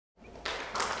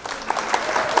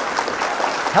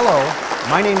Hello,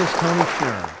 my name is Tony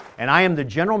Schnurr, and I am the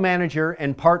General Manager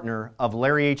and Partner of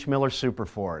Larry H. Miller Super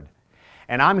Ford.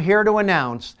 And I'm here to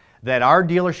announce that our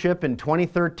dealership in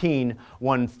 2013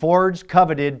 won Ford's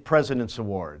coveted President's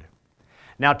Award.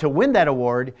 Now, to win that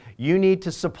award, you need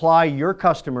to supply your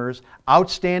customers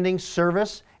outstanding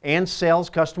service and sales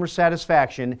customer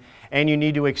satisfaction, and you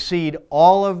need to exceed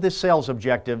all of the sales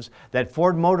objectives that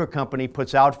Ford Motor Company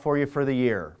puts out for you for the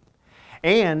year.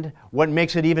 And what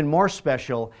makes it even more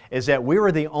special is that we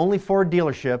were the only Ford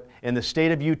dealership in the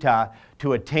state of Utah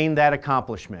to attain that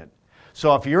accomplishment.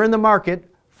 So if you're in the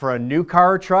market for a new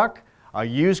car or truck, a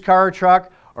used car or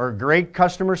truck, or great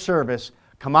customer service,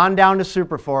 come on down to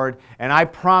Super Ford, and I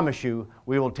promise you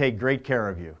we will take great care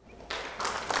of you.